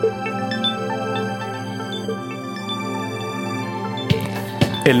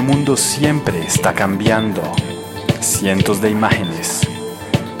El mundo siempre está cambiando. Cientos de imágenes,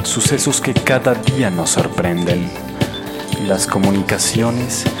 sucesos que cada día nos sorprenden. Las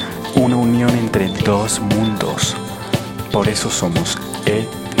comunicaciones, una unión entre dos mundos. Por eso somos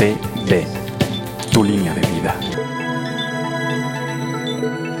ETV, tu línea de vida.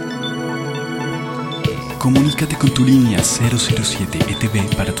 Comunícate con tu línea 007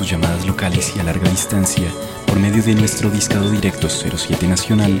 ETV para tus llamadas locales y a larga distancia por medio de nuestro discado directo 07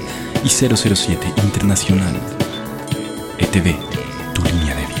 Nacional y 007 Internacional. ETV, tu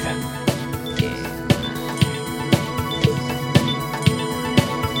línea de vida.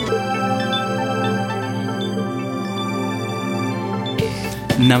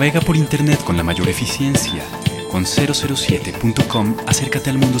 Navega por internet con la mayor eficiencia. Con 007.com acércate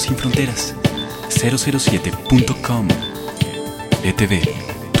al mundo sin fronteras. 007.com. ETV,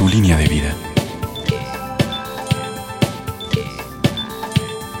 tu línea de vida.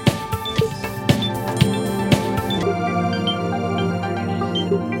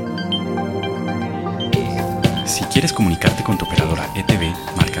 Si quieres comunicarte con tu operadora ETV,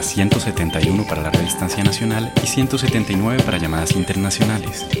 marca 171 para larga distancia nacional y 179 para llamadas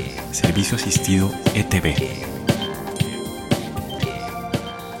internacionales. Servicio asistido ETV.